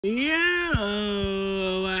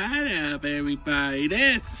Yo, what up, everybody?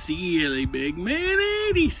 That's the silly big man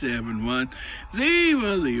 87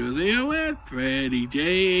 1000 with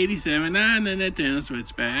freddyj87 on the Nintendo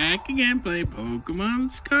Switch, back again, play Pokemon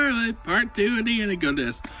Scarlet Part 2 of the Indigo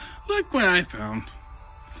Disc. Look what I found.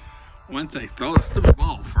 Once I throw this to the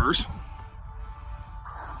ball first.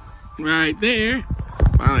 Right there.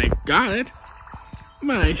 Finally got it.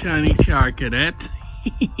 My shiny charcadet.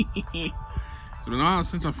 It's been a while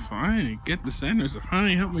since I finally get the centers to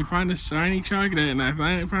finally help me find the shiny charcadet, and I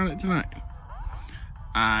finally found it tonight.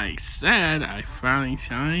 I said I found my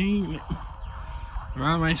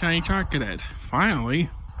shiny charcadet, finally.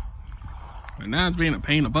 But now it's being a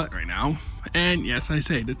pain in the butt right now. And yes, I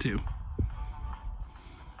saved it too.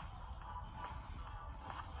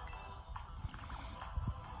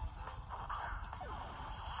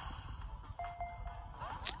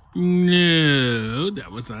 No,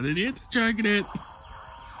 that was not an answer, charcadet.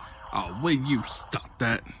 Oh, will you stop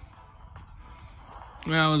that?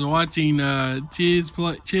 Well, I was watching Chiz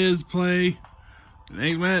play.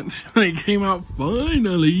 And they came out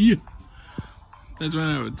finally. That's when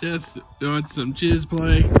I was just watching some Chiz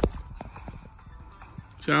play.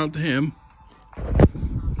 Shout out to him.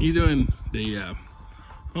 He's doing the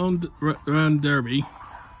home run derby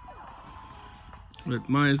with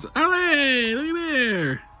minus. Oh, hey, look at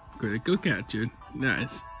there! Critical captured.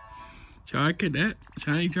 Nice. Charcadet,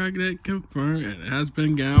 shiny charcadet confirmed, and it has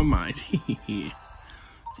been got mine. Gee,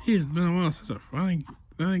 it's been a while since I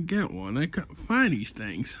finally get one. I couldn't find these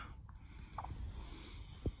things.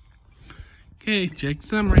 Okay, check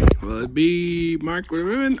summary. Will it be marked with a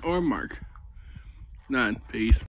ribbon or mark? None. Peace.